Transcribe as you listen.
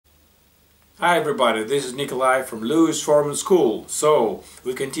Hi everybody, this is Nikolai from Foreman School. So,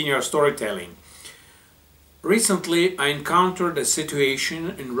 we continue our storytelling. Recently I encountered a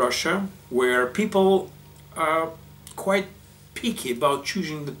situation in Russia where people are quite picky about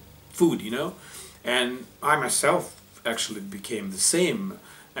choosing the food, and I myself actually became the same.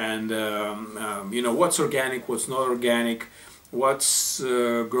 And what's organic, what's not organic, what's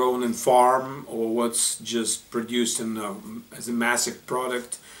grown in farm, or what's just produced as a massive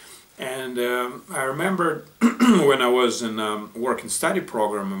product. And I remember when I was in a work and study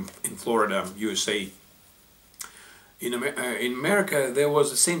program in Florida, USA. In America, there was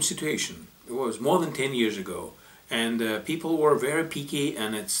the same situation. It was more than 10 years ago, and people were very picky,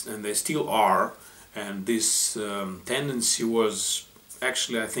 and they still are. And this tendency was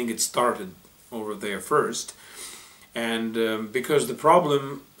actually, I think, it started over there first. And because the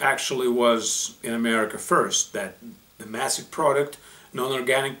problem actually was in America first, that the massive product,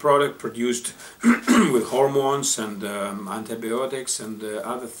 non-organic product produced with hormones and antibiotics and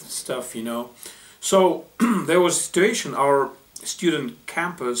other stuff, So there was a situation, our student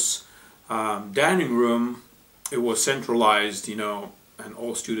campus dining room, it was centralized, and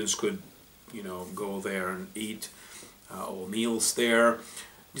all students could, go there and eat all meals there.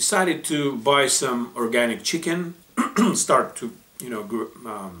 Decided to buy some organic chicken, start to,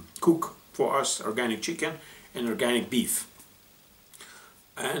 cook for us organic chicken and organic beef.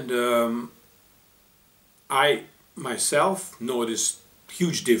 And I myself noticed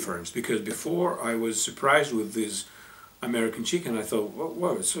huge difference, because before I was surprised with this American chicken. I thought,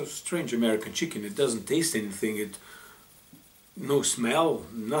 wow, it's so strange, American chicken. It doesn't taste anything. No smell,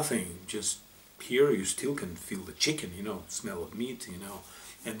 nothing. Just here you still can feel the chicken, smell of meat,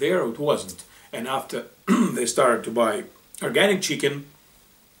 And there it wasn't. And after they started to buy organic chicken,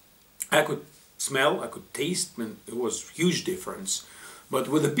 I could smell, I could taste, and it was huge difference. But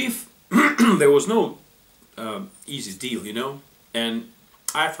with the beef, there was no easy deal, And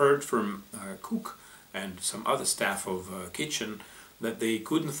I've heard from cook and some other staff of kitchen that they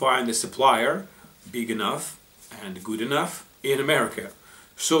couldn't find a supplier big enough and good enough in America.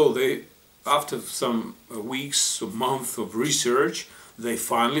 So they, after some weeks or months of research, they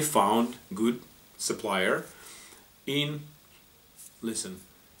finally found good supplier in, listen,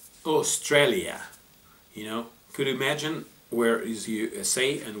 Australia. Could you imagine? Where is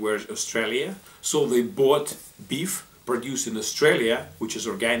USA and where's Australia? So they bought beef produced in Australia, which is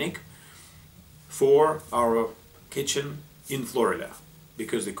organic, for our kitchen in Florida,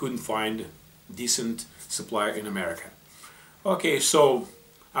 because they couldn't find decent supplier in America. Okay, so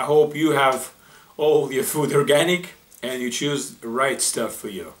I hope you have all your food organic and you choose the right stuff for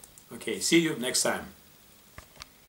you. Okay, see you next time.